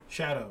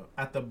Shadow,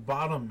 at the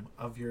bottom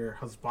of your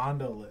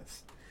husbando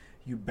list,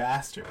 you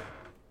bastard.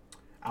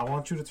 I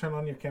want you to turn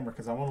on your camera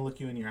because I want to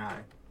look you in your eye.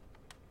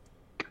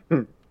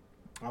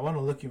 I want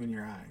to look you in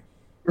your eye.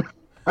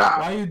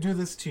 Why you do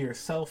this to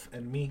yourself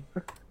and me?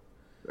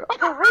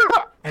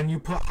 And you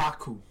put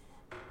Haku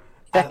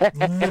at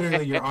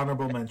literally your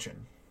honorable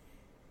mention.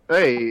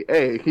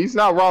 Hey, he's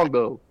not wrong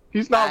though.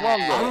 He's not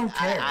wrong I though. don't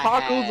care.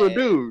 Haku's a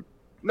dude.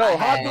 No,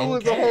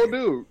 Haku is a whole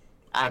dude.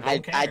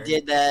 I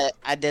did that.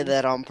 I did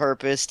that on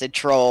purpose to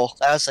troll.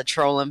 That was a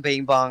trolling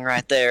bing bong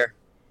right there.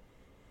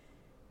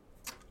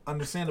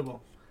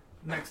 Understandable.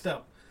 Next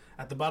up,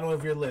 at the bottom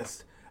of your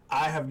list,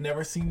 I have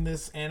never seen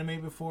this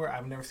anime before.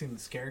 I've never seen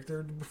this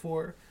character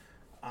before.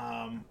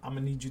 I'm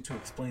gonna need you to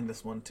explain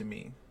this one to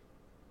me.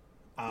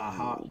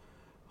 Haru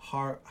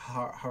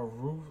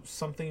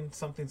something.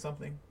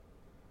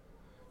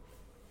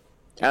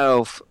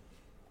 Oh,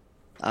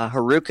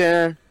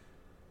 Haruka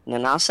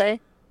Nanase?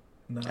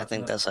 I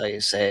think that's how you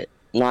say it.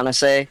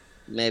 Nanase?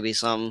 Maybe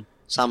some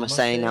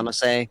say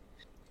Namase.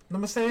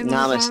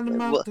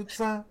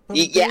 Namaste.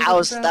 Yeah, I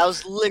was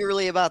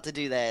literally about to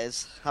do that.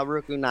 It's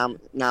Haruka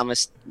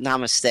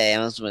Namaste. I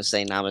was going to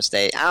say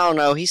Namaste. I don't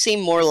know. He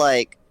seemed more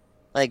like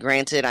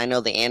granted, I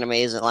know the anime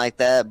isn't like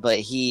that, but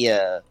he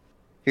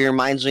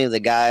reminds me of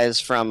the guys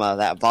from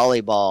that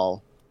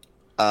volleyball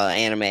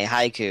anime,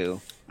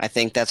 Haiku. I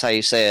think that's how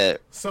you say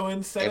it. So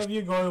instead of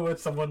you going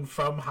with someone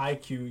from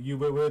Haikyuu, you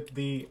went with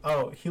he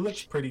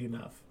looks pretty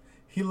enough.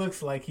 He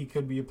looks like he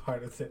could be a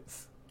part of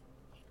this.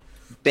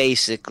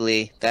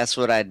 Basically, that's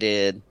what I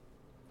did.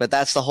 But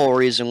that's the whole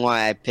reason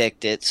why I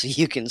picked it, so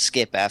you can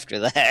skip after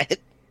that.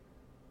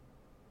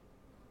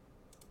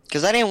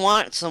 Because I didn't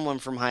want someone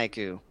from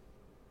Haiku.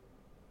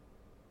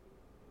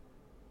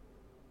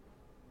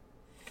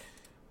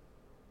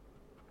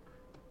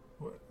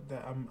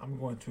 I'm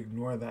going to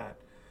ignore that.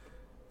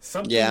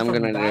 Something I'm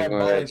from going to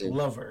ignore that too.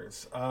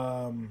 Lovers.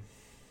 Mm-hmm.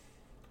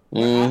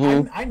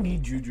 I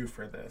need Juju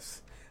for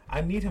this.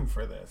 I need him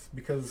for this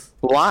because...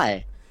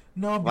 Why?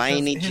 No, because why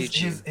you need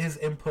Juju? His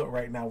input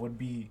right now would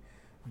be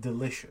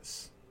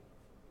delicious.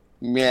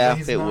 Yeah,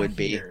 it would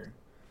here.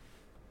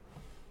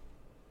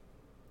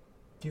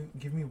 be.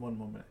 Give me one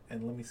moment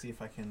and let me see if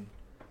I can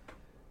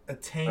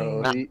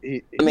attain...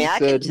 He I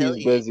can tell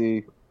you.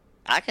 Busy.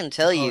 I can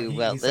tell you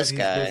about this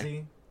guy.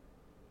 Busy?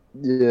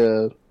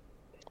 Yeah.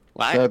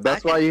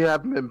 That's why you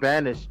haven't been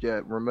banished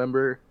yet,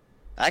 remember?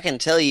 I can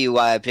tell you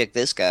why I picked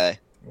this guy.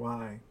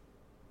 Why?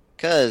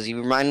 Because you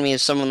remind me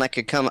of someone that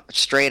could come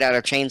straight out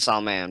of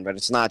Chainsaw Man, but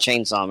it's not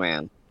Chainsaw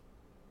Man.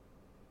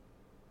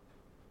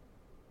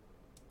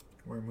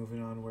 We're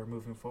moving on. We're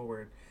moving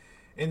forward.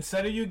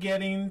 Instead of you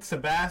getting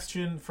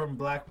Sebastian from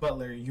Black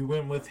Butler, you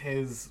went with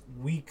his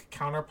weak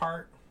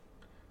counterpart,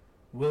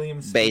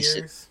 William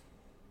Spears.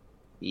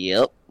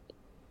 Yep.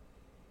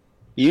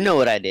 You know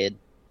what I did.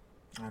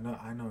 I know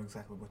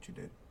exactly what you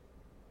did.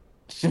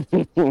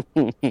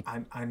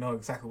 I know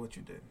exactly what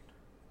you did.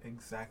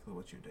 Exactly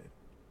what you did.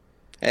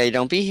 Hey,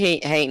 don't be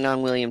hating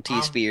on William T.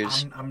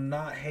 Spears. I'm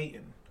not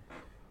hating,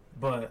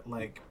 but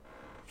like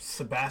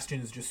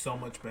Sebastian is just so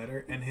much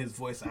better, and his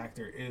voice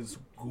actor is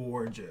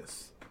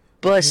gorgeous.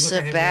 But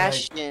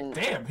Sebastian,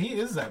 like, damn, he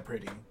is that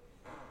pretty.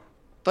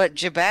 But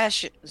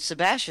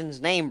Sebastian's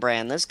name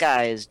brand, this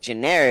guy is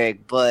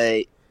generic,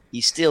 but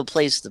he still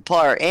plays the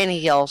part, and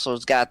he also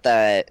has got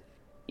that,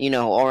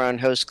 Ouran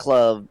Host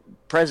Club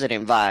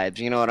president vibes.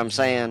 You know what I'm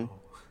saying?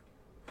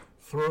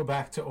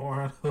 Throwback to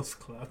Ouran Host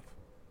Club.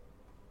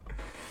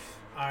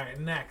 All right,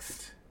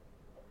 next.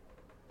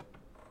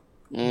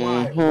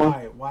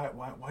 Mm-hmm.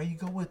 Why you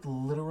go with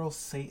literal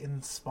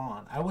Satan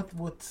spawn? I went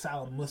with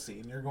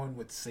Salamusi, and you're going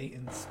with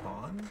Satan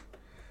spawn?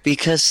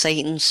 Because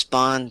Satan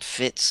spawn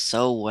fits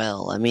so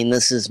well. I mean,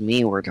 this is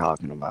me we're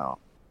talking about.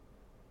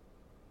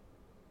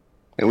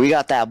 And we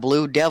got that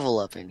blue devil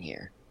up in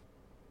here.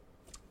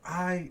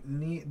 I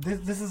need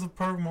this is a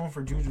perfect moment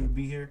for Juju to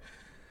be here,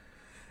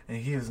 and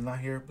he is not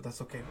here, but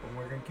that's okay. But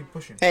we're gonna keep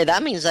pushing. Hey,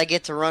 that means I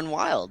get to run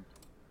wild.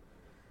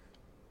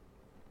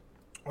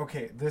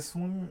 Okay, this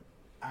one,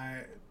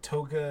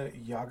 Toga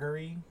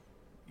Yagari,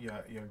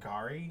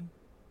 Yagari.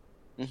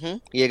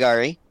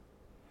 Yagari.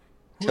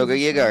 Toga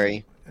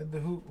Yagari.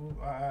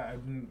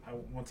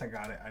 Once I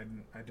got it,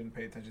 I didn't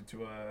pay attention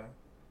to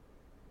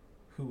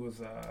who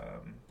was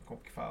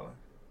Kokifala.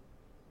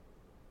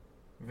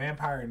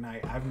 Vampire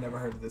Knight. I've never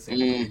heard of this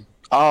anime.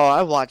 Oh,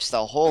 I watched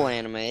the whole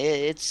anime.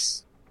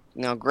 It's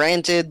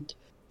granted,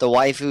 the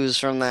waifus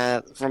from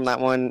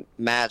that one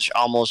match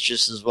almost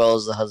just as well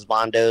as the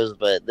husbandos,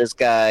 but this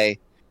guy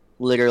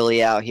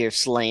literally out here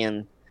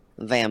slaying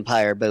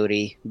vampire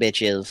booty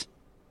bitches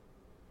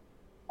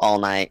all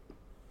night.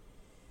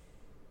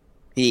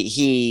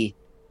 Yeah.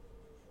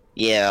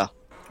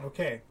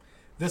 Okay,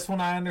 this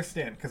one I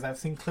understand because I've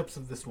seen clips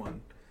of this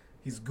one.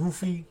 He's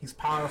goofy. He's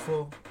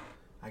powerful.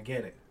 I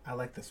get it. I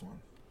like this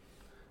one.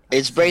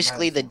 It's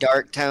basically the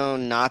dark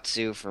tone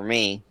Natsu for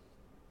me.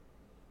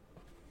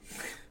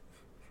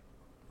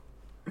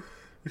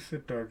 It's a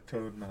dark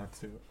tone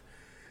Natsu.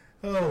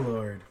 Oh,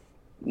 Lord.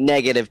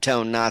 Negative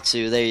tone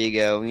Natsu. There you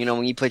go. You know,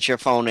 when you put your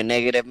phone in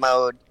negative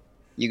mode,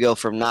 you go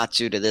from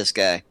Natsu to this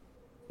guy.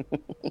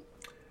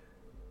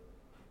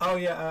 Oh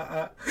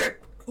yeah.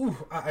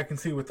 I can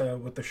see with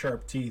the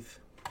sharp teeth.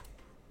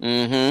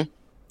 Mm-hmm.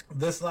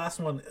 This last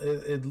one,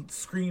 it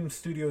screams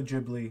Studio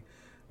Ghibli.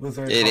 Was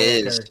there a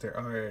character?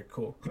 All right,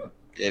 cool.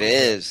 It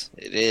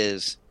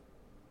is.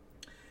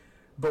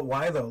 But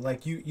why though?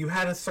 Like you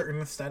had a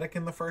certain aesthetic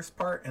in the first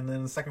part, and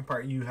then the second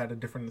part you had a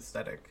different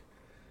aesthetic.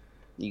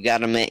 You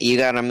gotta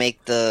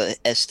make the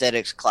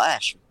aesthetics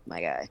clash, my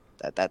guy.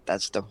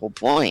 That's the whole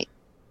point.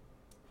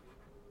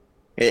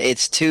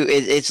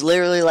 It's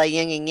literally like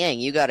yin and yang.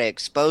 You gotta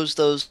expose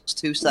those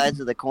two sides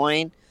of the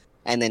coin,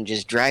 and then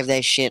just drive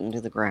that shit into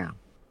the ground.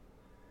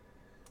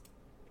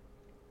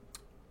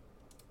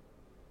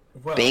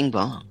 Well, Bing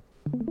bong.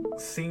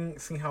 Seeing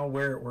how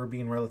we're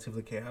being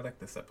relatively chaotic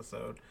this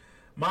episode.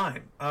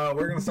 Mine.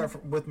 We're gonna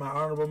start with my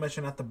honorable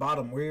mention at the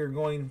bottom. We are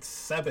going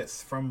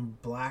Sebas from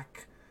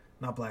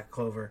not Black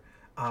Clover,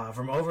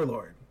 from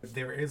Overlord.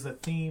 There is a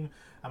theme.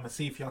 I'm gonna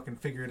see if y'all can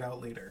figure it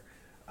out later.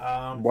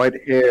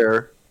 White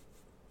hair.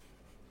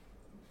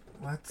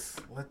 Let's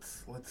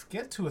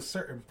get to a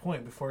certain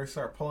point before we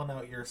start pulling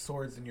out your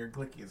swords and your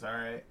glickies. All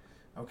right.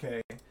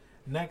 Okay.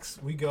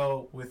 Next, we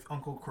go with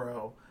Uncle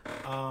Crow.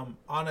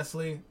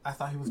 Honestly, I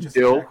thought he was just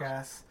a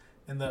jackass.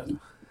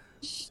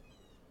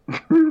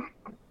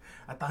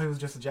 I thought he was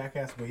just a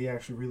jackass, but he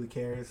actually really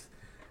cares,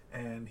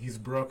 and he's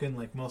broken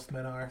like most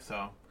men are.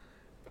 So,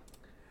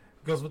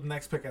 goes with the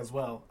next pick as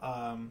well.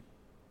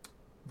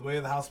 The Way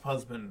of the House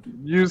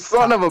Husband. You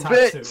son of a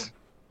bitch!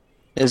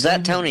 Is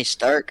that Tony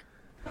Stark?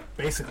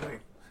 Basically.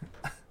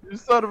 You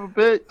son of a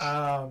bitch.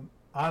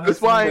 Honestly,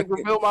 that's why I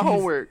revealed my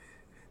homework.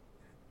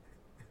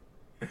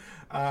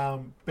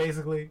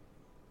 Basically,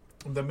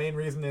 the main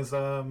reason is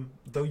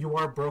though you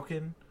are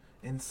broken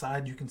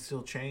inside, you can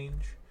still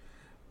change.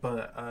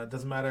 But it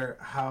doesn't matter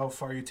how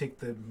far you take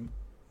the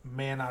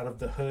man out of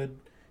the hood,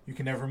 you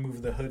can never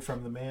remove the hood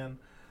from the man.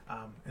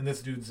 And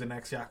this dude's an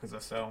ex-Yakuza,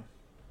 so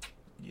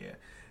yeah.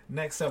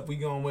 Next up, we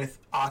going with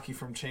Aki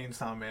from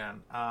Chainsaw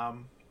Man.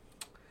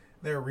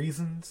 There are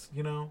reasons,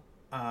 you know.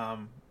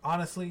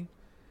 Honestly,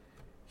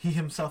 he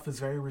himself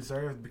is very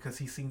reserved because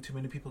he's seen too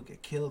many people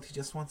get killed. He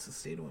just wants to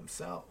stay to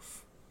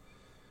himself.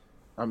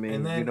 I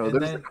mean,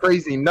 there's a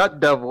crazy nut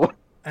devil.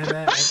 And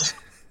then...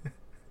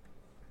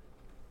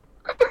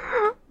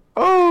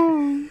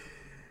 Oh.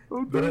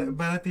 Okay.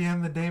 But at the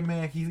end of the day,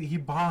 man, he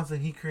bonds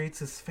and he creates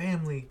his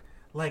family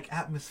like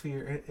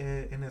atmosphere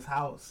in his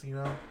house, you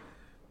know.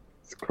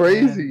 It's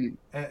crazy.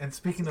 And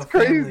speaking of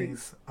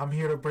families, I'm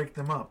here to break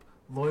them up.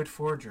 Lloyd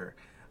Forger,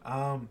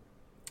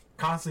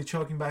 constantly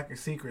choking back your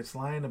secrets,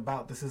 lying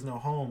about this is no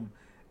home,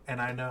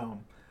 and I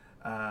know.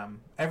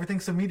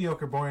 Everything's so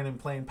mediocre, boring, and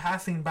plain,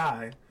 passing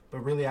by, but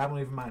really I don't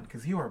even mind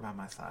because you are by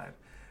my side.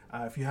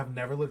 If you have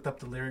never looked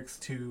up the lyrics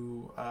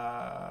to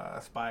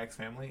Spy X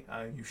Family,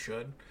 you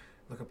should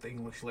look up the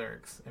English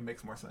lyrics. It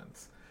makes more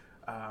sense.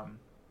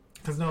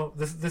 Because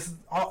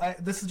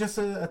this is just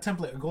a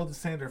template, a golden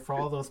standard for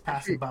all those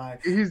passing by.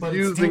 He's but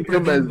using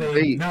them as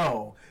bait.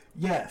 No,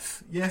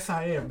 yes,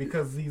 I am,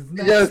 because these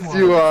next yes,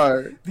 you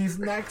are. These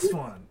next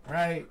one,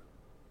 right?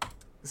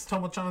 It's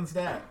Tomo-chan's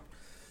dad.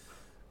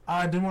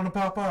 I didn't want to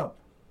pop up.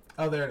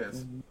 Oh, there it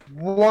is.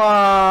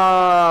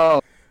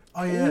 Wow.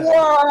 Oh yeah.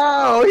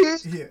 Wow.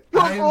 He's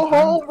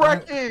home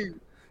wrecking.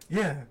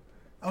 Yeah.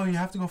 Oh, you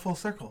have to go full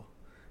circle.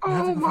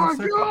 Oh my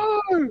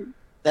god.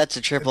 That's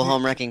a triple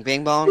home wrecking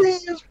bing bong. He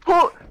is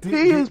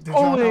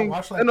pulling an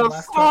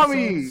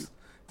Asami.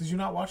 Did you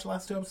not watch the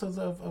last two episodes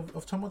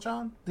of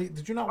Tomo-chan?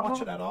 Did you not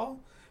watch it at all?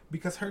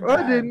 Because her dad,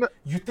 I didn't.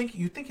 You think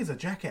he's a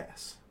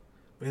jackass,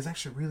 but he's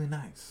actually really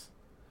nice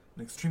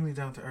and extremely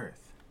down to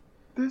earth.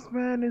 This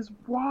man is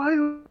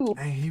wild.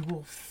 And he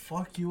will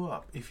fuck you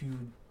up if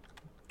you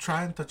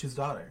try and touch his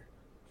daughter.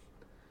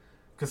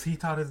 Because he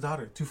taught his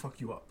daughter to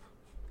fuck you up.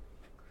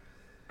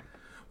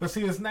 But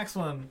see, this next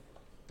one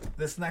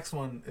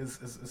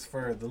is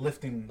for the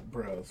lifting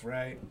bros,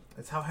 right?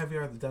 It's how heavy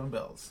are the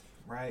dumbbells,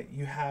 right?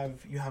 You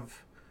have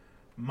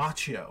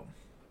Machio,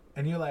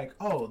 and you're like,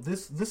 oh,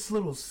 this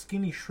little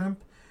skinny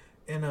shrimp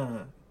in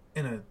a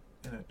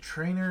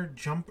trainer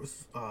jumper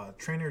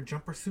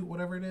suit,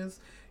 whatever it is.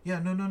 Yeah,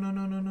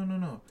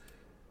 no.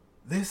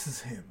 This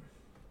is him.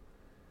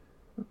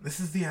 This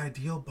is the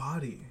ideal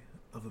body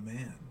of a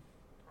man.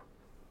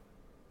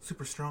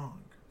 Super strong,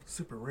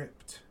 super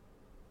ripped.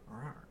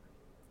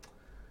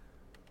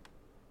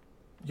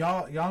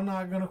 Y'all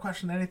not gonna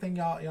question anything?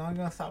 Y'all ain't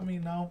gonna stop me?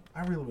 No?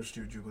 I really wish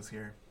Juju was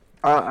here.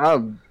 I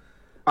am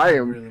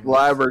really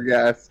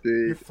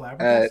flabbergasted. You're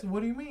flabbergasted?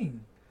 What do you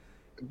mean?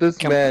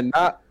 This man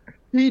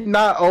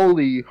not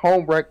only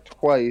home wrecked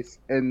twice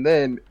and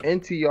then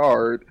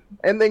NTR'd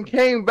and then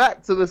came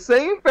back to the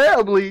same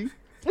family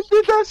and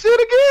did that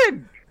shit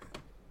again.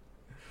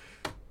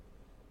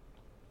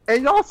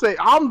 And y'all say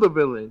I'm the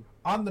villain.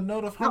 On the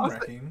note of home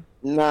wrecking,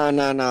 no.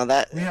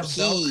 That we have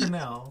Belle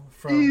Cornell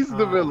from he's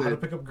the villain. How to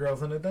Pick Up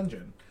Girls in a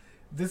Dungeon.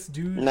 This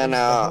dude is the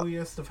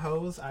holiest of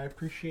hoes. I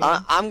appreciate.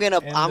 I'm gonna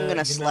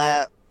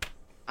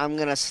I'm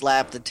gonna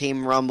slap the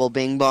Team Rumble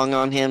Bing Bong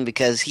on him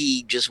because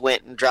he just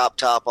went and dropped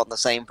top on the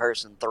same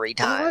person 3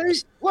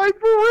 times. Like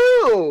for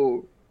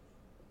real.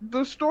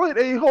 Destroyed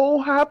a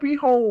whole happy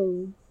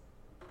home.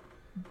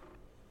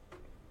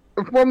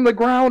 From the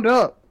ground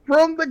up.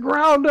 From the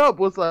ground up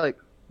was like,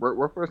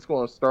 we're first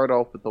going to start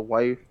off with the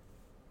wife,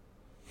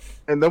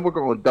 and then we're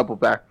going to double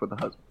back for the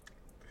husband.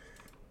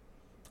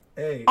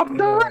 Hey, I'm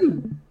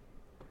done.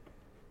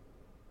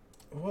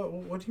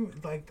 What do you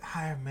like?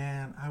 Hi,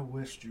 man. I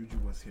wish Juju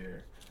was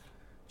here.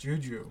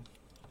 Juju.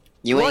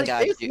 You ain't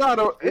got it's not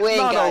a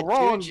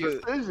wrong Juju.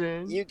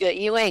 decision.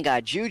 You ain't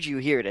got Juju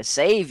here to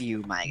save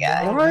you, my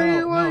guy.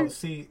 No.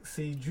 See,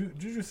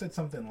 Juju said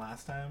something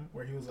last time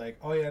where he was like,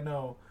 "Oh yeah,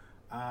 no,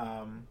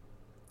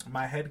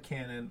 my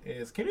headcanon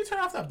is. Can you turn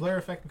off that blur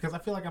effect because I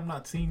feel like I'm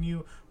not seeing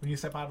you when you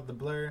step out of the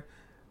blur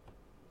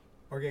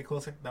or get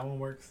closer. That one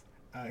works."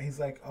 He's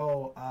like,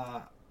 "Oh,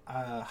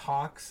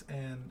 Hawks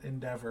and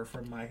Endeavor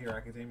from My Hero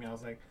Academia." I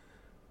was like,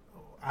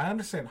 "I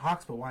understand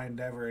Hawks, but why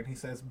Endeavor?" And he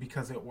says,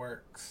 "Because it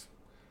works."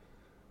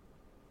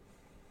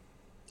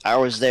 I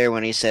was there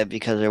when he said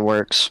because it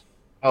works.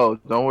 Oh,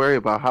 don't worry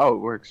about how it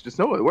works. Just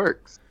know it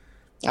works.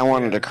 I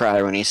wanted to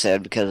cry when he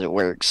said because it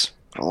works.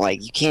 I'm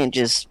like, you can't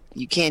just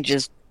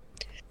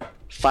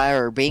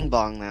fire a Bing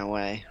Bong that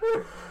way.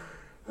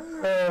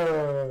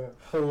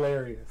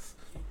 Hilarious.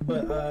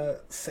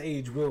 But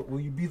Sage, will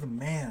you be the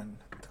man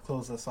to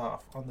close us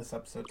off on this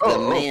episode? The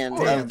man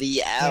of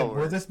the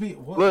hour. Will this be?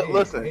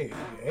 Listen.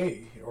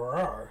 Hey,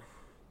 rawr.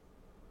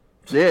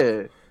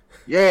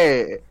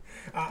 Yeah.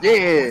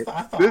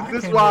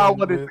 This is why I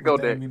wanted to go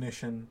there.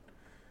 Ammunition.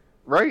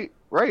 Right.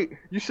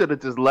 You should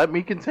have just let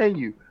me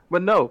continue.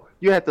 But no,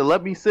 you had to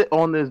let me sit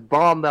on this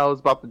bomb that I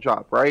was about to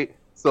drop, right?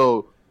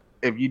 So,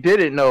 if you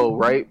didn't know,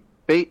 right,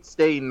 Fate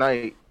Stay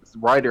Night's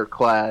writer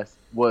class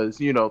was,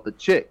 the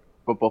chick.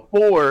 But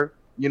before,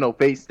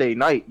 Fate Stay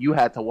Night, you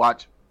had to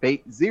watch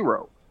Fate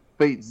Zero.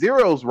 Fate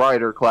Zero's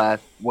writer class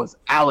was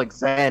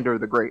Alexander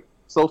the Great.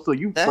 So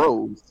you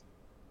froze.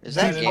 Is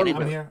that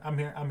Ganondorf? I'm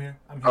here.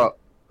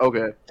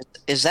 Okay.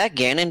 Is that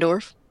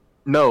Ganondorf?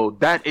 No,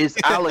 that is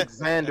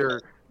Alexander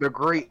the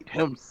Great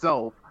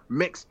himself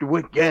mixed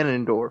with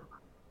Ganondorf.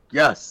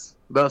 Yes,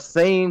 the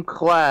same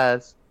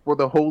class for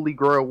the Holy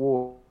Grail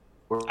War.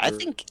 I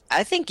think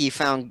he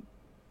found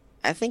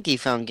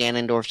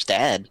Ganondorf's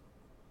dad.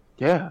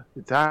 Yeah,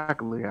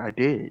 exactly. I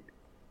did.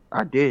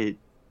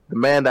 The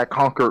man that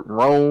conquered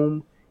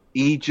Rome,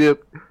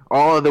 Egypt,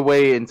 all the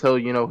way until,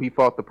 he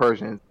fought the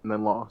Persians and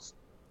then lost.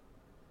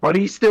 But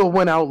he still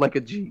went out like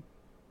a G.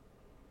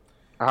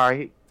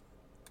 Alright?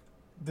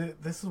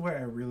 This is where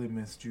I really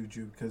miss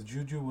Juju, because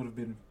Juju would have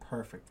been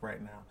perfect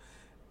right now.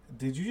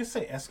 Did you just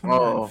say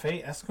Escanor and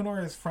Fate?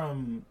 Escanor is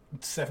from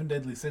Seven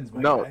Deadly Sins,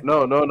 my guy.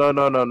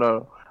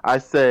 No. I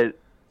said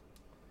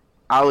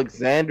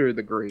Alexander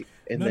the Great,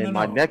 and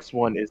my next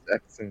one is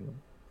Escanor.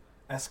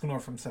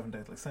 Escanor from Seven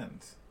Deadly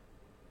Sins.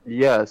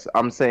 Yes,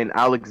 I'm saying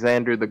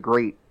Alexander the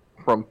Great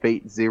from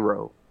Fate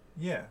Zero.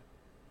 Yeah.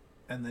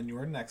 And then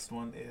your next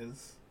one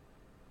is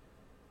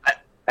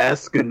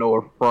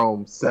Escanor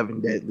from Seven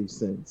Deadly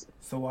Sins.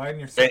 So why in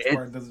your search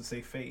bar does it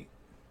say Fate?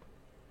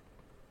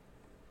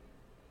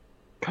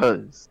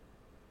 Because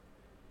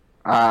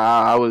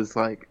I was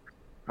like,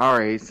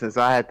 alright, since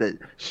I had to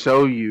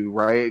show you,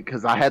 right?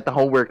 Because I had the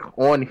homework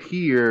on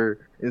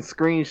here in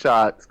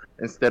screenshots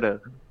instead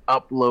of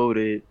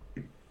uploaded.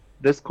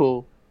 This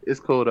cool. It's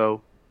cool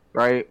though,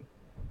 right?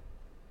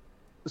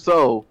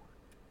 So,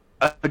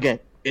 again,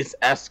 it's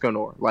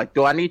Escanor. Like,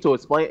 do I need to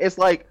explain? It's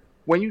like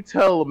when you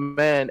tell a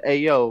man, hey,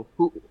 yo,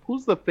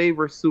 who's the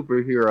favorite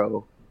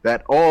superhero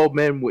that all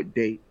men would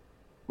date?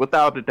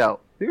 Without a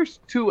doubt.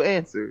 There's 2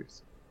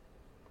 answers.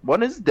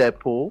 One is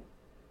Deadpool,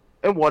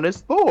 and one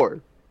is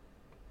Thor.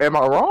 Am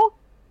I wrong?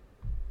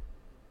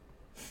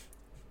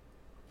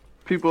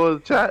 People in the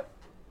chat?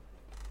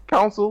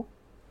 Council?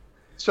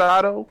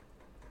 Shadow?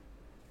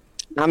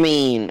 I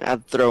mean,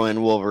 I'd throw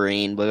in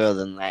Wolverine, but other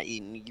than that,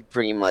 you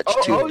pretty much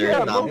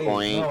two-thirds on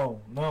point.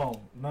 No.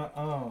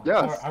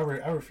 Yes. I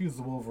refuse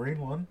the Wolverine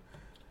one.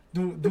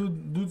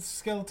 Dude's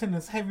skeleton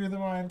is heavier than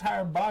my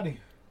entire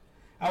body.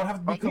 I would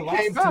have to be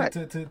Colossus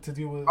to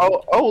deal with.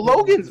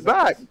 Logan's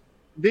back.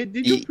 Did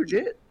you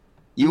forget?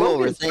 You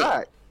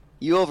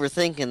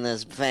overthinking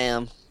this,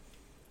 fam.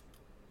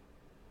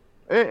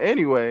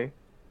 Anyway,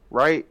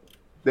 right?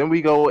 Then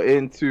we go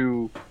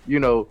into,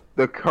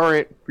 the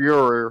current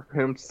Führer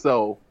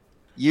himself.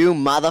 You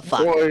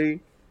motherfucker. Boy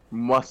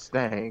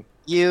Mustang.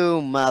 You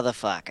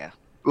motherfucker.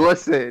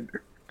 Listen,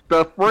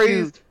 the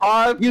phrase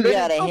 5 minutes You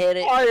gotta of hit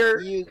it.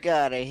 fire. You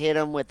gotta hit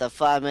him with the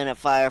 5-minute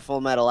fire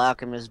Full Metal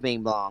Alchemist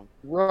Bing Bong.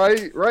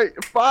 Right.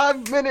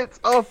 5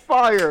 minutes of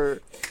fire.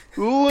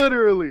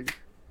 Literally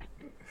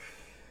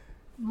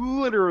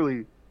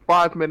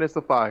 5 minutes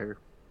of fire.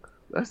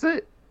 That's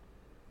it.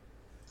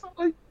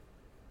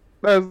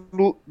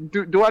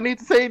 Do I need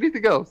to say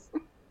anything else?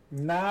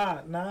 Nah.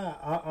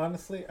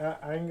 Honestly,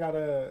 I ain't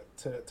gotta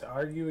to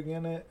argue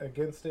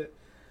against it.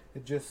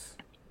 It just,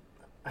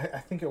 I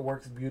think it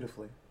works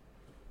beautifully.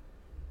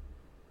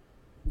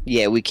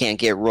 Yeah, we can't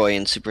get Roy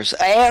in Super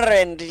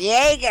Aaron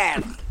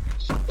Yeager.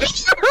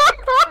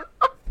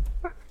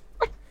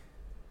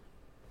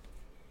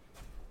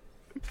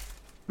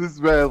 This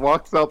man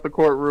walks out the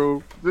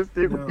courtroom just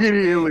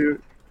immediately.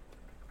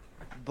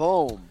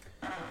 Boom.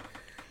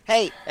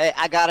 Hey,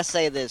 I gotta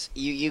say this.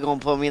 You gonna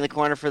put me in the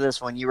corner for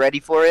this one? You ready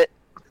for it?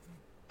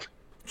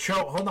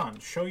 Hold on.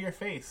 Show your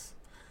face.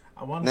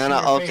 I want to No,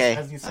 see no, your okay. face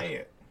as you say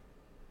it.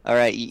 All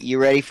right, you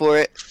ready for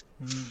it?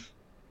 Mm.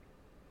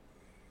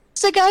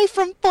 It's a guy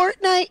from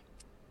Fortnite.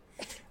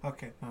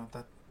 Okay, no,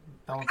 that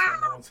one's fine.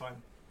 That one's fine.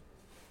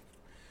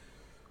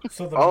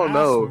 So the Oh, mass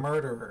no.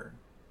 murderer.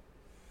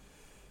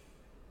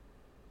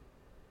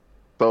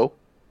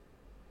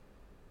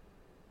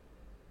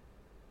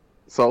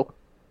 So?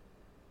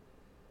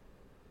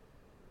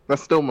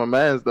 That's still my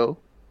man's, though.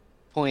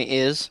 Point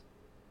is,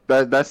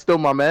 That's still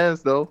my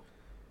man's, though.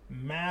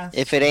 Mass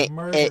if it ain't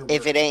murderer.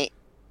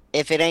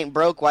 if it ain't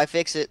broke, why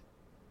fix it?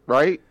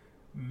 Right?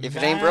 If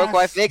it ain't broke,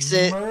 why fix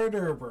it?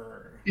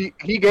 Murderer.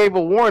 He gave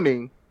a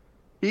warning.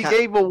 He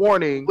gave a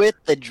warning. With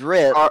the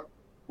drip.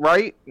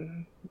 Right?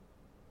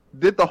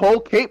 Did the whole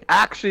cape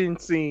action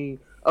scene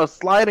of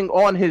sliding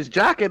on his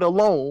jacket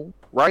alone,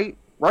 right?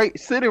 Right?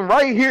 Sitting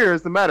right here,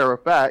 as a matter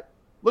of fact.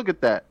 Look at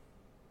that.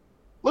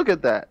 Look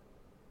at that.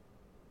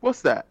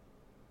 What's that?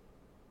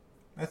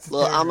 That's a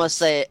Look, I'm gonna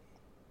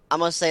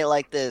terrorist. say it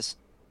like this: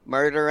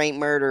 murder ain't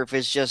murder if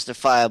it's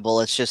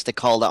justifiable. It's just a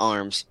call to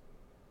arms.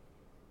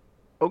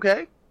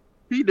 Okay?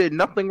 He did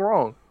nothing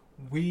wrong.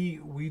 We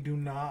do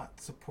not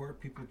support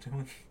people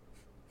doing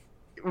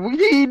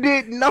He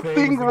did things nothing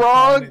and calling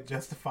wrong. it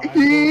justifiable.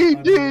 He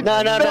did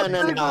No.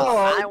 Nothing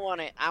wrong.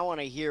 I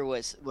wanna hear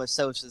what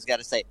Sosa's got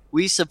to say.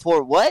 We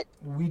support what?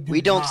 We We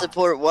don't not.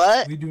 support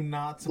what? We do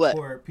not What?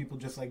 support people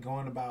just like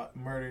going about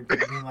murdering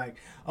people, being like,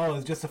 "Oh,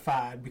 it's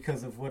justified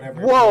because of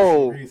whatever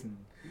Whoa. reason."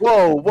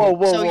 Whoa.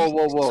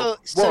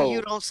 So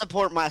you don't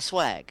support my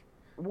swag?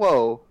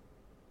 Whoa.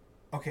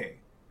 Okay,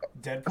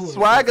 Deadpool is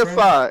Swag different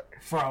aside.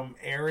 from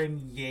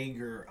Aaron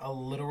Yeager, a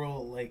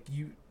literal like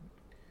you.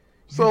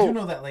 So- You do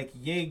know that like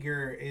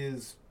Jaeger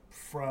is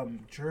from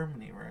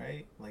Germany,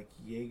 right? Like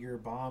Jaeger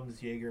bombs,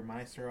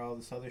 Jägermeister, all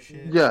this other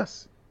shit.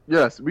 Yes.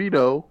 Yes, we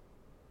know.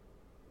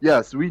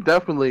 Yes, we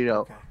definitely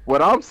know. Okay.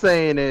 What I'm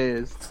saying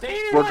is, Stay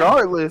in your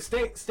regardless,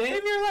 lane. Stay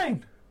in your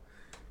lane.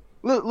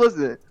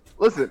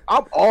 listen,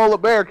 I'm all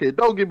American,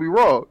 don't get me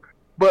wrong.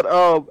 But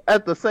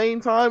at the same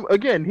time,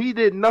 again, he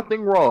did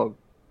nothing wrong.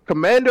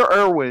 Commander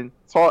Irwin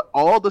taught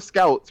all the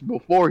scouts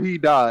before he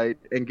died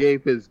and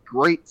gave his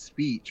great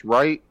speech,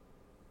 right?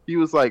 He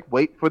was like,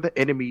 wait for the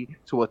enemy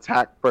to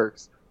attack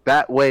first.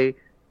 That way,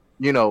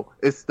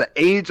 it's the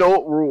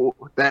age-old rule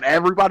that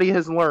everybody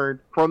has learned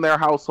from their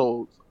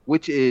households,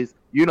 which is,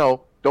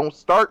 don't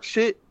start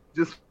shit,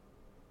 just,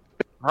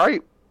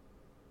 right?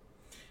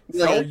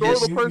 So Don't throw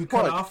the you first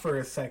cut punch. off for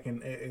a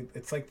second.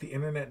 It's like the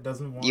internet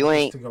doesn't want You us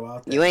ain't- to go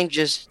out there. You ain't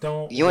just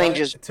Don't. you ain't what?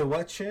 just- to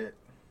what shit?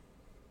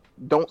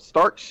 Don't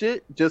start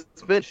shit, just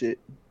finish it.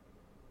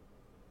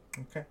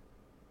 Okay.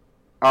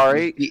 All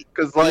right? He-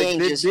 Because, he like, ain't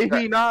did just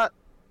he not?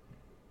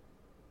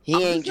 he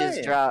I'm ain't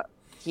just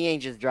just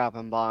saying.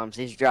 dropping bombs.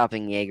 He's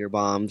dropping Jaeger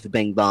bombs.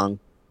 Bing bong.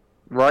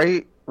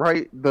 Right?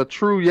 The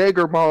true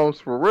Jaeger bombs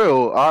for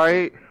real. All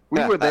right?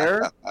 We were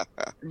there.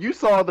 You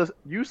saw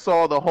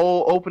the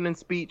whole opening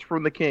speech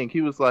from the king.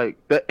 He was like,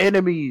 the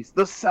enemies,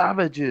 the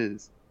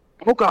savages.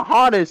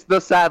 Pocahontas, the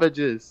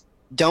savages.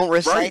 Don't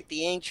recite Right.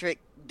 the ancient.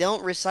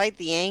 Don't recite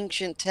the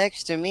ancient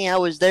text to me. I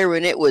was there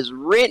when it was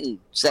written.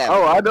 Savage.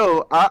 Oh, I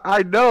know.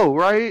 I know,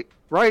 right?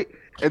 Right?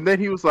 And then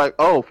he was like,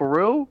 oh, for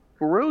real?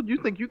 For real? You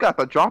think you got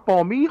the drop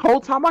on me? Whole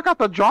time I got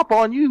the drop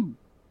on you.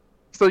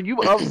 So you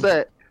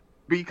upset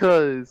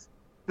because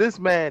this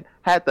man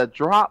had the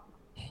drop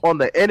on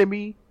the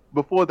enemy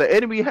before the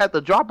enemy had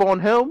the drop on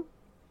him?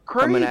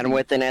 Crazy. Coming at him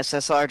with an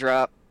SSR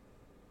drop.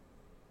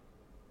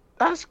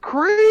 That's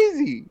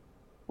crazy.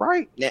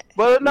 Right? Ne-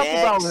 But enough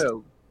next. about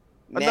him.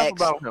 Enough Next.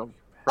 about him.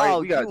 Right?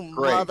 Oh, We got you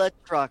Gray. mother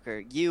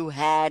trucker! You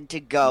had to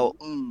go.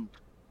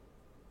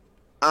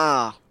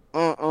 Ah.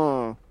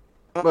 But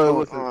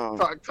listen,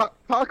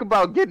 talk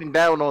about getting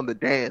down on the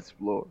dance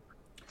floor.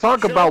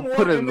 Talk Show about more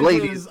putting images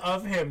ladies.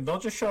 of him.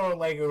 Don't just show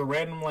like a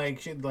random like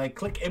shit. Like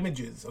click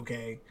images,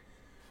 okay?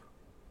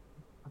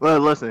 Well,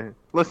 listen.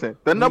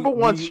 The number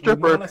one we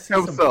stripper wanna see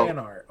some himself. fan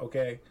art,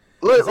 okay?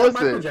 Is that Michael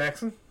Listen,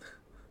 Jackson?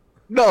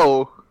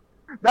 no,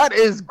 that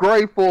is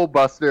Gray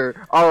Fullbuster.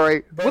 All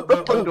right, with the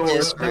but fedora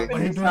yes, but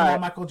Gray. he's doing that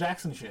Michael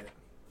Jackson shit.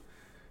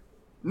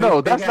 No,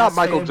 Big that's ass not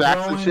Michael fan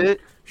Jackson blowing,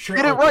 shit. shirt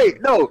Get it open.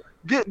 right. No,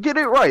 get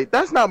it right.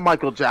 That's not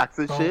Michael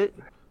Jackson Don't- shit.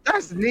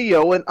 That's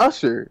Neo and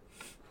Usher.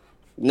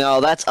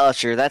 No, that's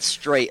Usher. That's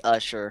straight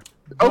Usher.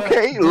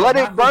 Okay, But let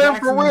it Michael burn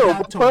Jackson for real.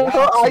 had to Put walk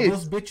her so ice.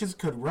 those bitches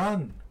could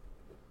run.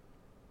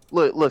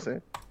 Look,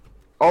 listen.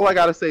 All I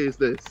gotta say is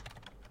this: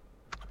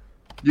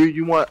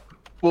 you want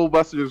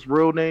Fullbuster's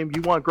real name?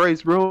 You want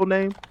Gray's real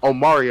name?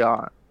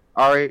 Omarion.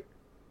 All right.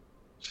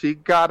 She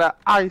got an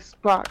ice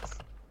box.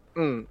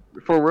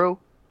 For real?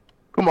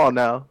 Come on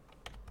now.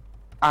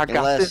 I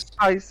got this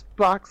ice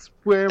box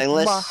where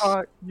unless, my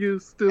heart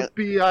used to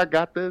be. I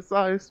got this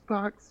ice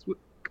box.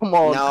 Come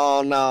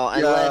on. No.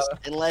 Yeah.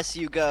 Unless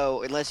you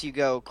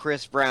go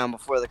Chris Brown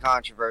before the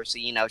controversy.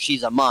 You know,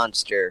 she's a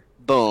monster.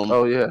 Boom.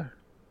 Oh yeah.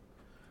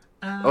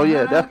 Oh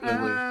yeah,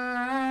 definitely.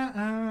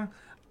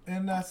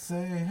 And I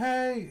say,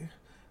 hey,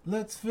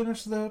 let's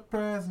finish the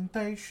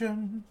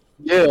presentation.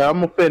 Yeah, I'm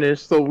gonna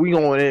finish. So we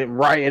going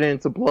right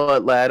into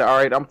Blood Lad. All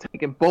right, I'm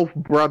taking both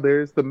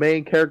brothers, the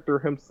main character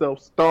himself,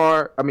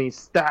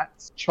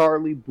 Stats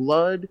Charlie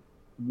Blood,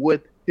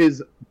 with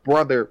his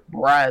brother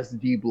Braz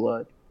D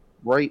Blood,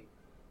 right?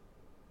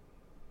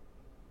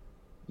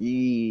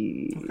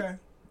 Yeah.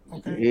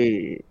 Okay.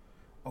 Yeah.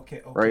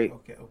 Okay. Right.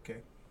 Okay.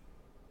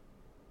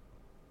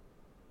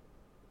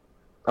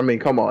 I mean,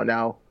 come on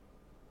now.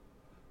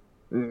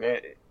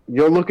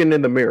 You're looking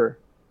in the mirror.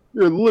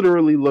 You're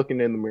literally looking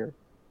in the mirror.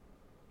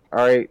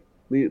 All right,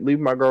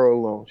 leave my girl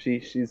alone.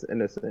 She's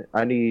innocent.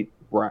 I need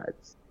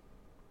Bratz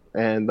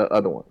and the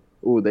other one.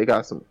 Ooh, they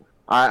got some.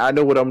 I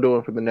know what I'm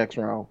doing for the next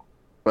round,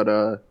 but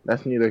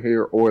that's neither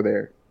here or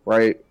there,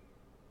 right?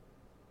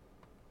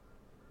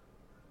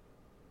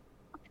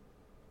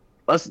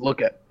 Let's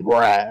look at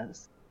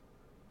Braz.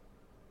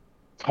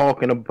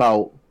 Talking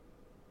about.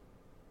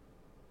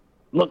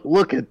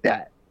 Look at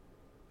that.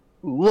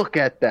 Look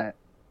at that.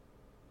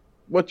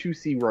 What you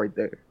see right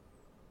there.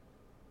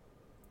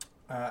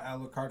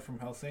 Alucard from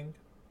Helsing.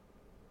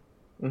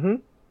 Mm-hmm.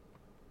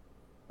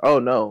 Oh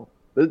no.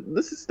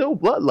 This is still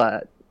Blood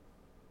Lad.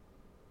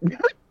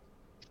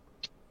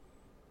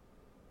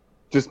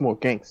 Just more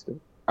gangster.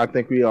 I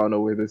think we all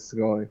know where this is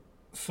going.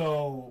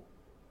 So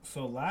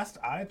last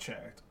I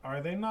checked,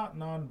 are they not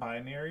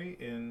non-binary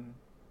in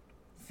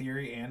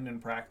theory and in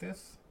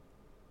practice?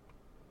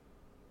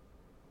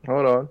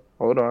 Hold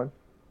on.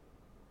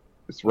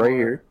 It's right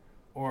here.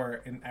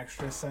 Or in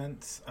extra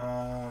sense,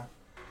 kind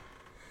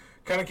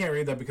of can't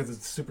read that because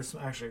it's super.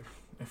 Actually,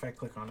 if I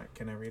click on it,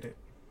 can I read it?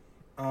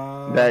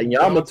 That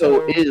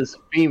Yamato is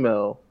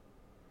female.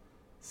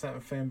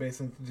 Fan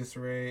base into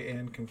disarray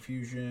and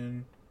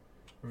confusion.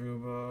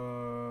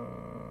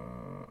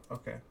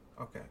 Okay.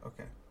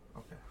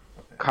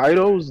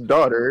 Kaido's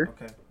daughter.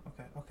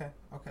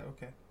 Okay.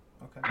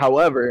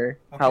 However.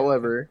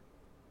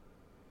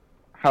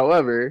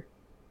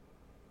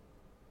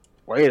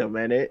 Wait a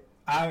minute.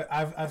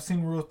 I've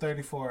seen Rule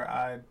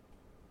 34.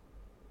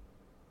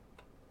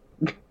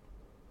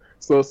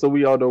 So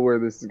we all know where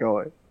this is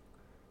going.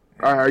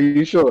 All right, are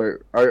you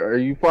sure? Are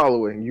you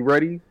following? You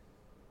ready?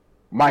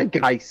 My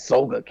guy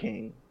Soga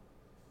King.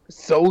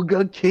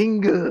 Soga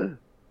Kinga.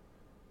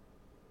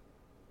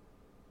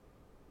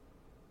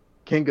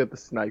 King of the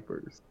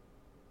snipers.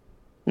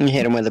 You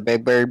hit him with a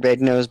big bird,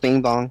 big nose,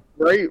 bing bong.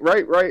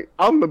 Right.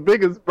 I'm the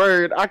biggest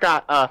bird. I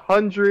got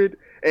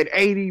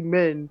 180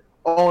 men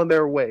on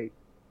their way.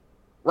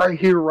 Right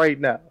here, right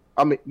now.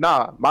 I mean,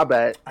 nah, my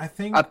bad. I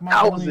think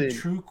my only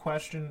true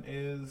question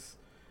is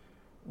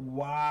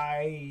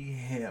why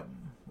him?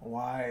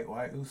 Why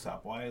Usopp?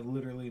 Why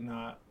literally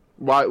not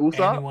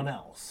anyone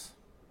else?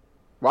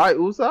 Why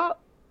Usopp?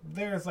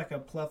 There's like a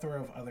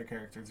plethora of other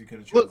characters you could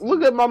have chosen.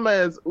 Look at my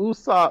man's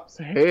Usopp's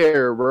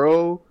hair,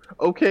 bro.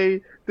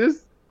 Okay,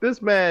 this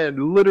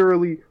man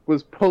literally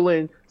was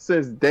pulling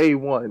since day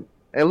one.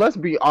 And let's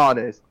be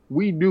honest,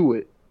 we knew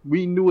it.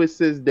 We knew it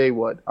since day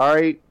one. All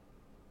right,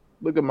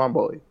 look at my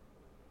boy.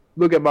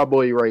 Look at my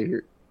boy right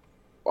here.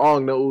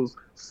 Long nose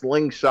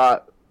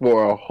slingshot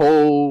for a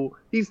whole.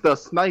 He's the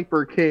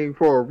sniper king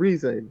for a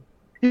reason.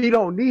 He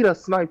don't need a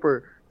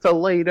sniper to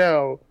lay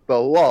down the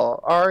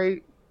law. All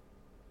right.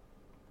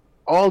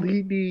 All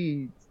he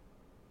needs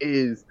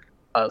is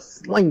a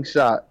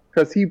slingshot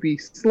because he be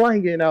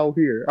slanging out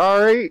here.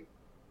 All right.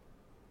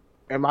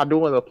 Am I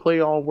doing the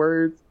play on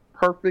words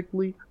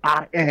perfectly?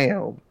 I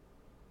am.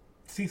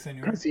 Si,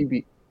 senor. Because he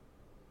be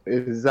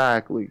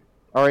exactly.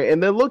 All right,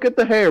 and then look at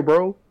the hair,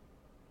 bro.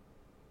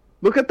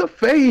 Look at the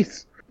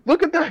face.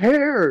 Look at the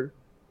hair.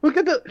 Look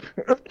at the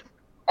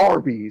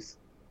Arby's.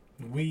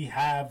 We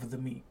have the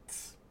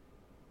meats.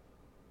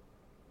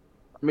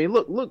 I mean,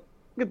 look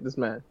at this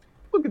man.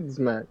 Look at this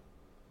man.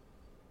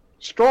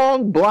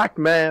 Strong black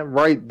man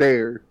right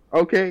there.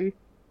 Okay.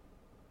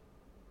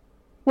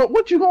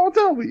 What you gonna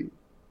tell me?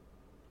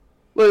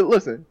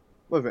 Listen.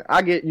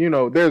 I get,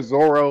 there's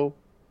Zoro,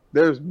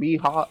 there's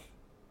Mihawk.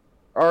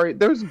 All right,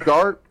 there's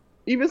Garp,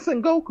 even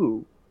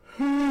Sengoku.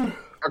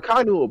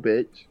 Akainu a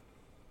bitch.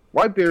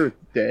 Whitebeard's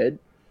dead.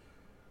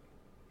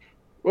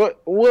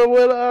 What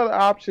other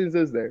options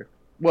is there?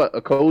 What,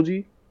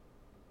 Akoji?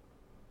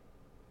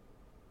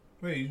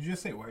 Wait, did you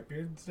just say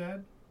Whitebeard's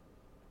dead?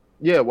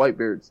 Yeah,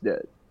 Whitebeard's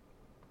dead.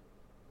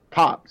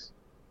 Pops.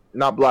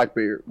 Not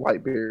Blackbeard,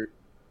 Whitebeard.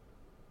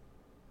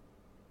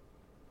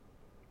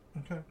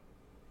 Okay.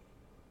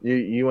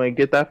 You ain't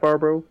get that far,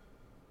 bro?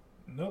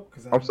 Nope,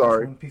 because I'm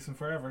sorry. One Piece and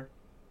Forever.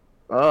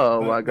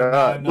 Oh my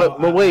god!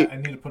 But wait, I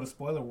need to put a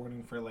spoiler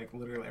warning for like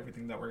literally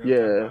everything that we're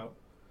gonna talk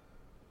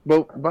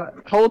about. But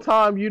whole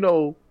time,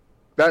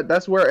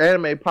 that's where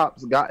Anime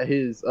Pops got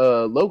his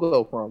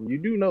logo from. You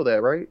do know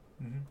that, right?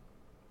 Mm-hmm.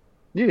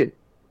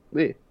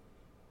 Yeah.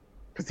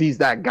 because he's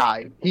that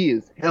guy. He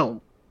is him.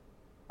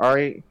 All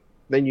right.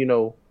 Then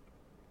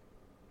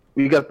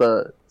we got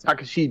the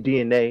Takashi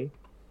DNA.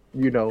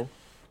 The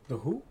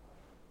who?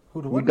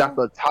 Who the We what? got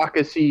the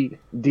Takashi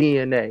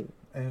DNA.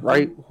 And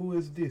right? Who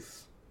is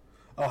this?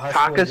 Oh, High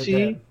School of the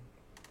Takashi. Dead.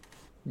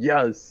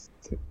 Yes.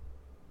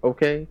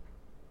 Okay.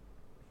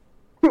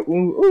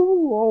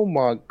 Ooh, oh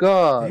my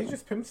God. Did he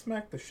just pimp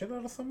smack the shit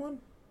out of someone?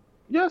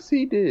 Yes,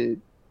 he did.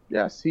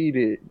 Yes, he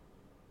did.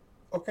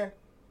 Okay.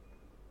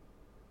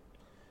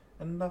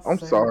 Enough I'm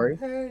saying, sorry.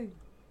 Hey.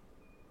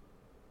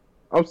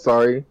 I'm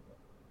sorry.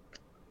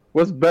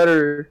 What's a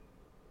better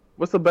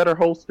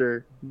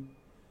holster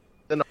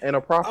than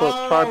a proper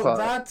tripod?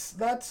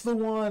 That's the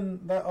one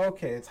that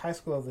okay, it's High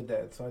School of the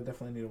Dead, so I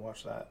definitely need to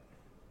watch that.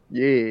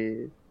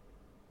 Yeah.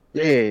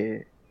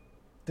 Didn't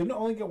it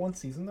only get one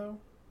season though?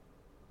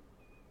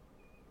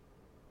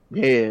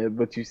 Yeah,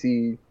 but you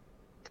see,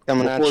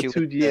 Coming before at you,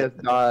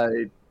 2GS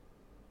died,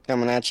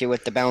 coming at you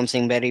with the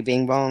bouncing Betty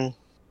Bing Bong.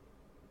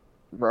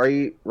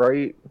 right?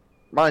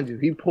 Mind you,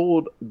 he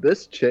pulled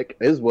this chick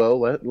as well.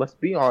 Let's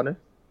be honest.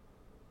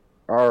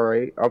 All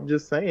right, I'm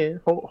just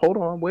saying. Hold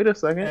on, wait a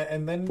second.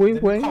 And then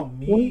Wink, they call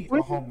me wink.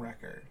 a home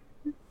wrecker.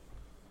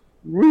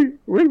 Wing.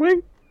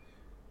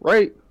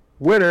 Right,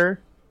 winner.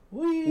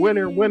 Whee!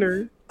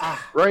 Winner.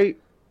 Ah, Right.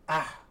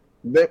 ah.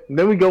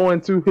 Then we go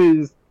into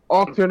his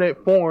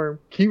alternate form,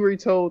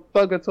 Kirito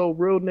Thugato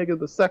Real Nigga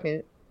the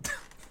Second.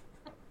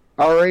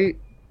 All right.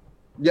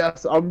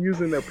 Yes, I'm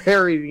using their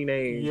parody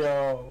name.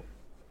 Yo.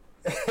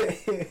 Yo,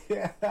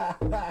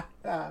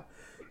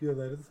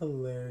 that is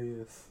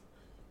hilarious.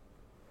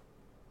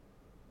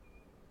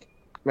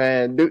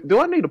 Man, do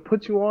I need to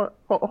put you on?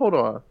 Hold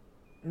on.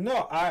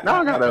 No, I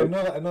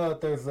gotta. I know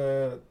that there's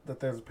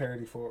a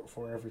parody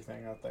for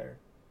everything out there.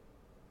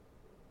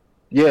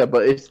 Yeah,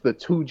 but it's the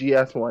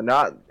 2GS one,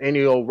 not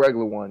any old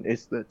regular one.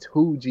 It's the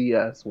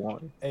 2GS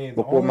one. Hey, the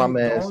Before my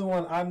man. The only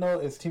one I know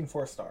is Team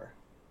 4-Star.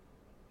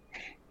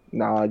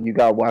 Nah, you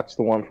gotta watch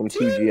the one from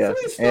Team 2GS.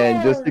 3-Star!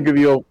 And just to give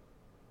you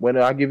when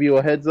I give you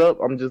a heads up,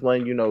 I'm just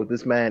letting you know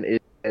this man is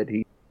dead.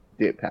 He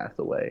did pass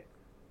away,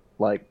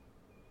 like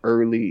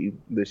early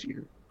this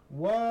year.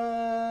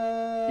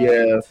 What?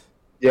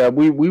 Yeah,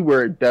 we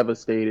were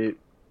devastated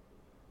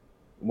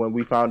when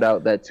we found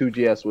out that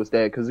 2GS was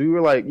dead, because we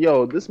were like,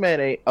 yo, this man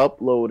ain't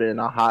uploading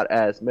a hot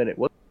ass minute.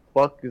 What the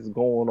fuck is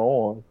going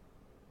on?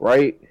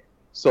 Right?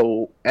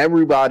 So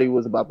everybody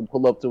was about to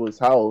pull up to his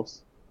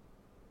house,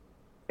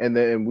 and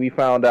then we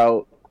found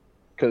out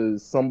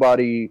because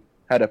somebody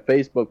had a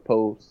Facebook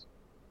post.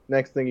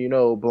 Next thing you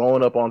know,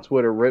 blowing up on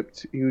Twitter,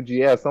 ripped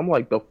 2GS. I'm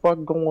like, the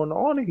fuck going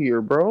on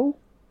here, bro?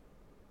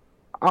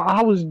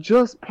 I was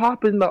just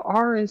popping the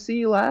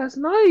RNC last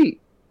night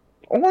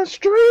on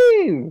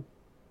stream.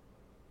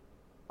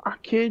 I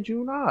kid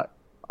you not.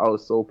 I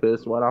was so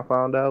pissed when I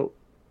found out.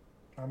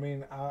 I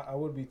mean, I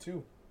would be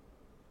too.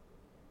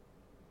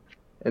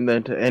 And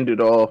then to end it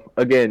off,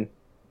 again,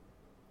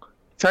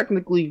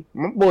 technically,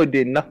 my boy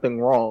did nothing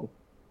wrong.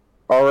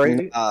 All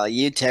right?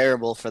 You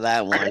terrible for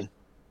that one.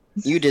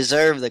 You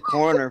deserve the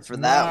corner for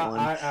that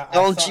one.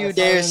 Don't you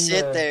dare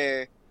sit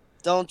there.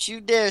 Don't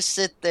you dare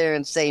sit there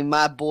and say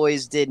my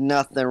boys did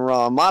nothing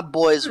wrong. My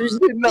boys was a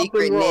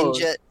secret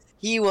ninja.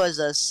 He was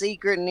a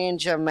secret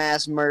ninja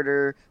mass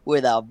murderer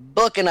with a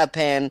book and a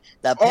pen.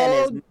 The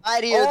pen is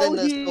mightier than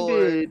the sword. All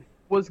he did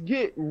was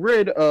get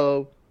rid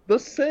of the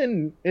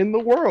sin in the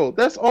world.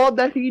 That's all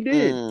that he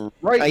did.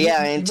 Right? Oh,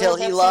 yeah, until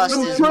he lost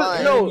his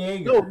mind. No,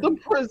 the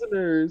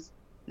prisoners.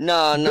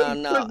 No.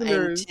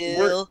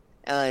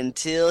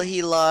 Until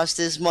he lost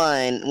his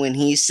mind when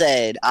he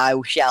said, I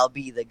shall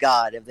be the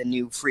god of the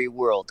new free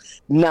world.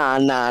 Nah.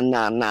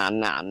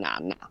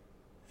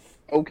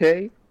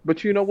 Okay,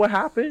 but you know what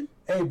happened?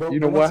 Hey, but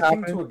you know what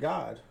happened to a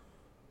god?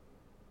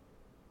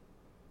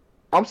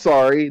 I'm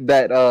sorry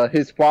that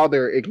his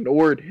father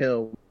ignored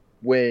him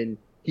when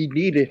he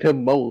needed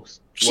him most.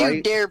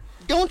 Right?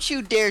 Don't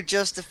you dare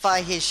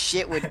justify his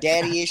shit with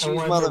daddy issues,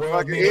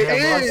 motherfucker.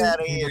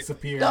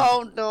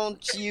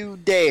 Don't you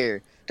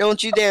dare.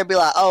 Don't you dare be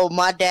like, oh,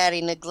 my daddy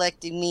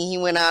neglected me. He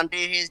went out and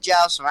did his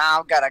job, so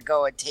I've got to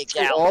go and take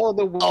out all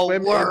the women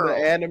in the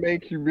anime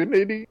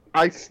community.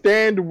 I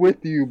stand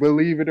with you,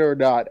 believe it or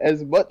not.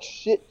 As much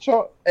shit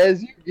talk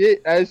as you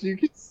get, as you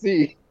can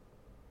see.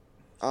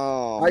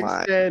 Oh,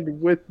 I stand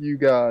with you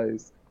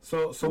guys.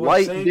 So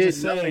what Sage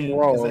is saying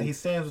is that he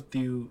stands with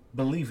you,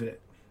 believe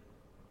it.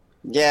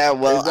 Yeah,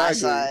 well,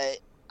 exactly.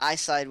 I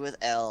side with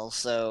L,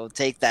 so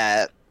take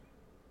that.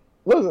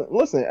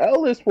 Listen,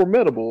 L is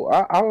formidable.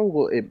 I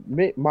will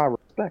admit my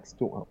respects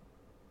to him.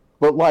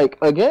 But, like,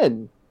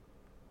 again,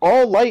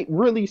 all Light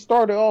really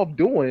started off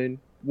doing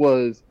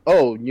was,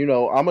 I'm going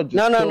to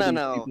just kill these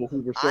people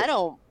who were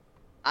so...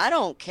 I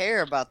don't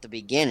care about the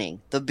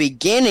beginning. The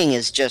beginning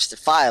is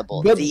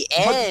justifiable. The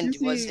end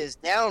was his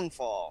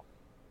downfall.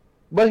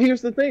 But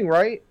here's the thing,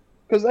 right?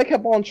 Because they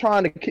kept on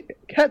trying to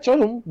catch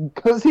him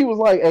because he was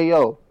like, hey,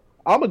 yo,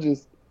 I'm going to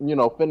just...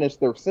 finish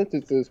their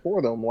sentences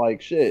for them.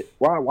 Like, shit,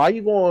 why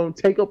you going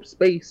to take up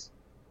space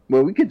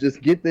when we could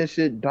just get this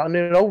shit done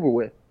and over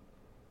with?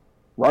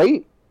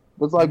 Right?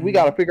 was like, we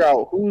got to figure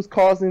out who's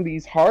causing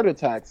these heart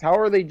attacks. How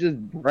are they just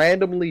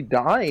randomly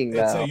dying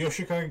It's now? a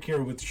Yoshikage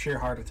Kira with sheer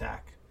heart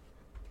attack.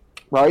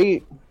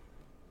 Right?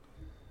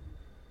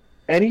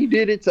 And he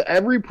did it to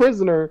every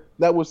prisoner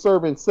that was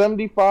serving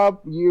 75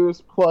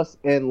 years plus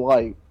in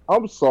life.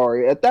 I'm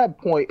sorry. At that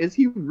point, is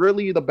he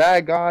really the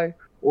bad guy?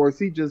 Or is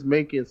he just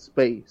making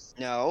space?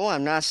 No,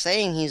 I'm not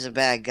saying he's a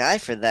bad guy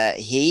for that.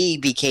 He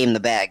became the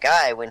bad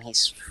guy when he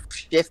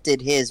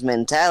shifted his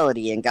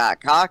mentality and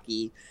got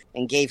cocky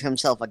and gave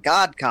himself a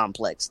god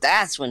complex.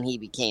 That's when he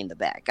became the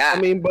bad guy. I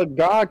mean, but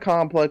God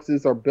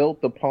complexes are built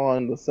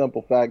upon the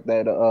simple fact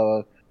that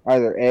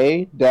either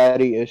A,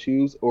 daddy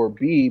issues, or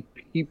B,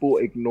 people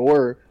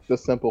ignore the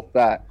simple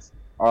facts.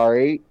 All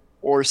right?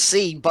 Or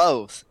C,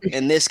 both.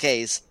 In this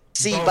case,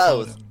 C, Both of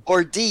both. them.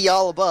 Or D,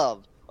 all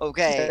above.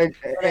 Okay.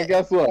 And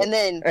guess what? And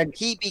then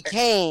he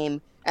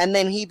became,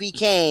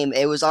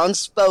 it was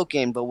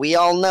unspoken, but we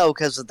all know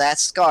because of that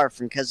scarf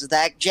and because of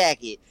that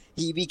jacket,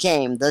 he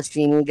became the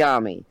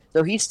Shinigami.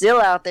 So he's still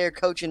out there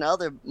coaching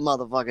other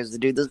motherfuckers to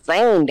do the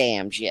same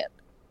damn shit.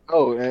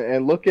 Oh,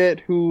 and look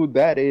at who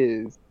that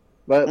is.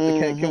 But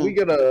can we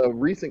get a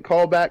recent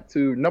callback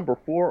to number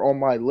 4 on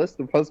my list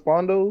of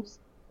husbandos?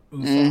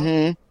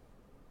 Usopp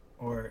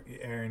or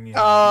Aaron Yeager.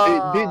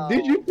 Oh.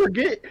 Did you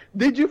forget?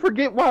 Did you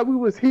forget why we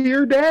was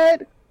here,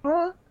 Dad?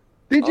 Huh?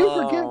 Did you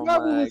forget why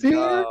we was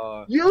here?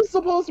 You're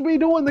supposed to be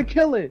doing the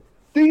killing.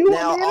 Do you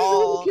want me to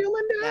do the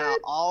killing, Dad? Now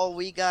all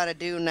we gotta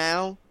do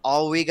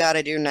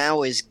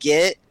now is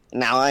get.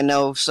 Now I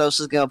know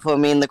Sosa's gonna put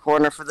me in the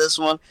corner for this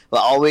one,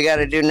 but all we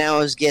gotta do now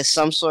is get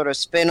some sort of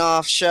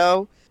spin-off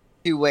show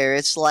to where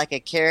it's like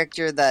a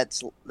character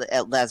that's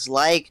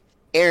like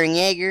Eren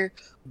Yeager,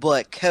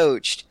 but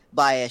coached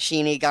by a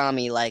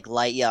Shinigami like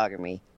Light Yagami.